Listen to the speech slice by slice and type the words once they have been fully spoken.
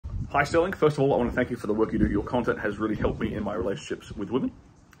Hi Sterling, first of all I want to thank you for the work you do. Your content has really helped me in my relationships with women.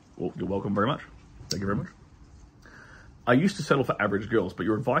 Well, you're welcome very much. Thank you very much. I used to settle for average girls, but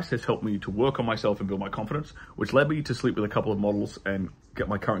your advice has helped me to work on myself and build my confidence, which led me to sleep with a couple of models and get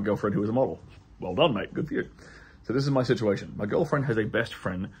my current girlfriend who is a model. Well done, mate. Good for you. So this is my situation. My girlfriend has a best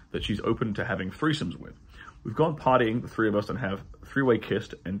friend that she's open to having threesomes with. We've gone partying, the three of us, and have three-way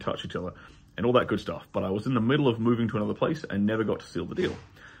kissed and touched each other and all that good stuff, but I was in the middle of moving to another place and never got to seal the deal.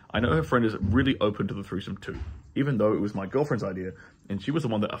 I know her friend is really open to the threesome too. Even though it was my girlfriend's idea and she was the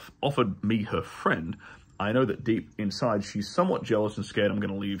one that offered me her friend, I know that deep inside she's somewhat jealous and scared I'm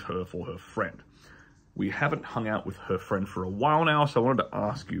going to leave her for her friend. We haven't hung out with her friend for a while now, so I wanted to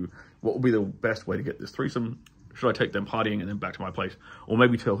ask you, what would be the best way to get this threesome? Should I take them partying and then back to my place? Or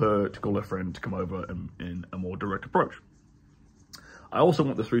maybe tell her to call her friend to come over in a more direct approach? I also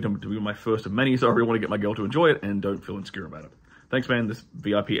want this threesome to be my first of many, so I really want to get my girl to enjoy it and don't feel insecure about it. Thanks, man. This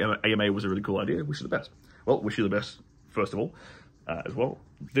VIP AMA was a really cool idea. Wish you the best. Well, wish you the best, first of all, as well.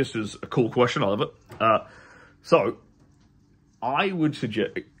 This is a cool question. I love it. So, I would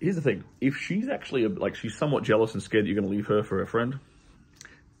suggest, here's the thing. If she's actually, she's somewhat jealous and scared that you're going to leave her for her friend,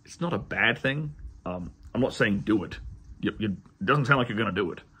 it's not a bad thing. I'm not saying do it. It doesn't sound like you're going to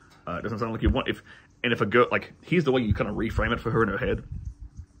do it. It doesn't sound like you want, if a girl, here's the way you kind of reframe it for her in her head.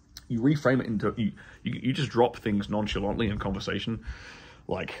 You reframe it into, you just drop things nonchalantly in conversation.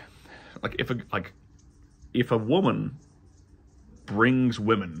 If a woman brings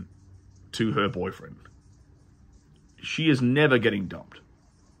women to her boyfriend, she is never getting dumped.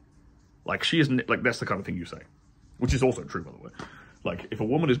 That's the kind of thing you say, which is also true, by the way. If a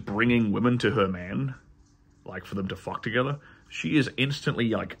woman is bringing women to her man, for them to fuck together, she is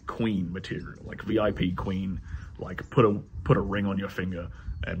instantly queen material, VIP queen, put a ring on your finger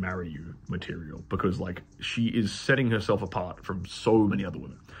and marry you material, because she is setting herself apart from so many other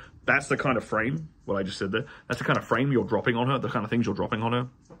women. That's the kind of frame, what I just said there, that's the kind of frame you're dropping on her, the kind of things you're dropping on her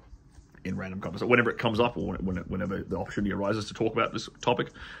in random conversation. Whenever it comes up or whenever the opportunity arises to talk about this topic,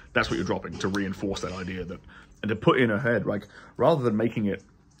 that's what you're dropping to reinforce that idea, and to put in her head, rather than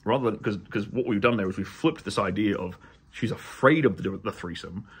because what we've done there is we've flipped this idea of she's afraid of the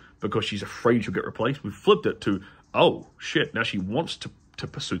threesome because she's afraid she'll get replaced. We've flipped it to, oh shit, now she wants to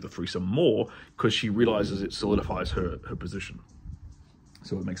pursue the threesome more because she realizes it solidifies her position.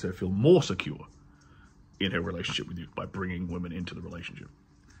 So it makes her feel more secure in her relationship with you by bringing women into the relationship,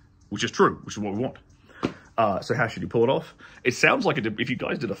 which is true, which is what we want. So how should you pull it off? It sounds like if you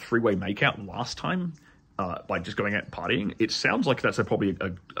guys did a three-way makeout last time, by just going out and partying, it sounds like that's probably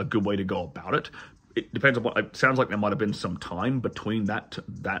a good way to go about it. It depends on it sounds like there might have been some time between that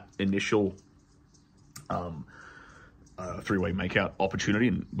initial three-way makeout opportunity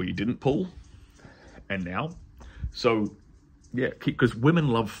and where you didn't pull, and now. So yeah, because women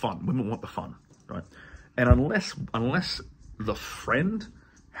love fun. Women want the fun, right? And unless the friend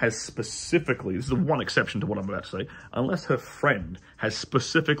has specifically, this is the one exception to what I'm about to say, unless her friend has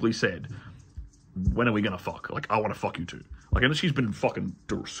specifically said, when are we gonna fuck? I want to fuck you too. And she's been fucking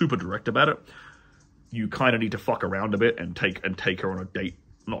super direct about it. You kind of need to fuck around a bit and take her on a date.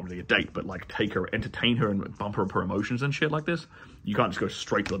 Not really a date, but take her, entertain her and bump her up her emotions and shit like this. You can't just go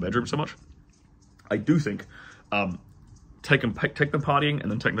straight to the bedroom so much. I do think take them partying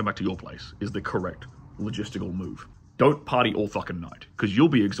and then take them back to your place is the correct logistical move. Don't party all fucking night, because you'll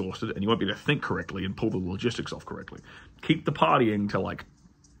be exhausted and you won't be able to think correctly and pull the logistics off correctly. Keep the partying to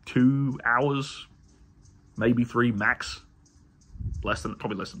 2 hours, maybe 3 max.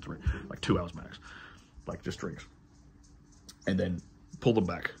 Probably less than 3, 2 hours max. Just drinks. And then pull them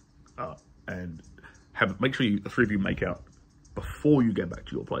back and make sure the three of you make out before you get back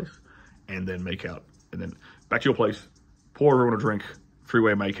to your place, and then make out, and then back to your place, pour everyone a drink,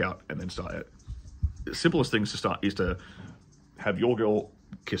 three-way make out, and then start it. The simplest things to start is to have your girl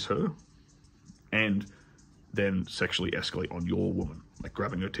kiss her and then sexually escalate on your woman,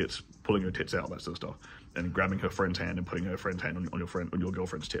 grabbing her tits, pulling her tits out, that sort of stuff, and grabbing her friend's hand and putting her friend's hand on your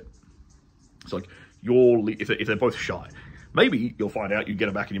girlfriend's tit. It's if they're both shy, maybe you'll find out, you get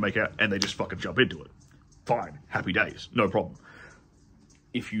them back and you make out, and they just fucking jump into it. Fine, happy days, no problem.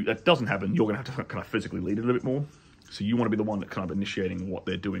 If that doesn't happen, you're gonna have to kind of physically lead it a bit more. So you want to be the one that kind of initiating what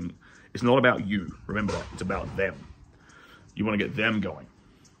they're doing. It's not about you, remember that, it's about them. You want to get them going.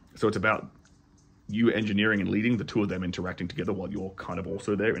 So it's about you engineering and leading the two of them interacting together while you're kind of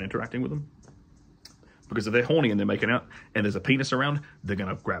also there and interacting with them. Because if they're horny and they're making out and there's a penis around, they're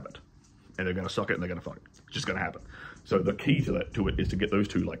going to grab it and they're going to suck it and they're going to fuck it. It's just going to happen. So the key to it is to get those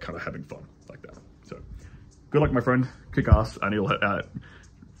two kind of having fun like that. So good luck, my friend. Kick ass. And you'll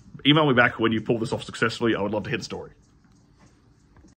email me back when you pull this off successfully. I would love to hear the story.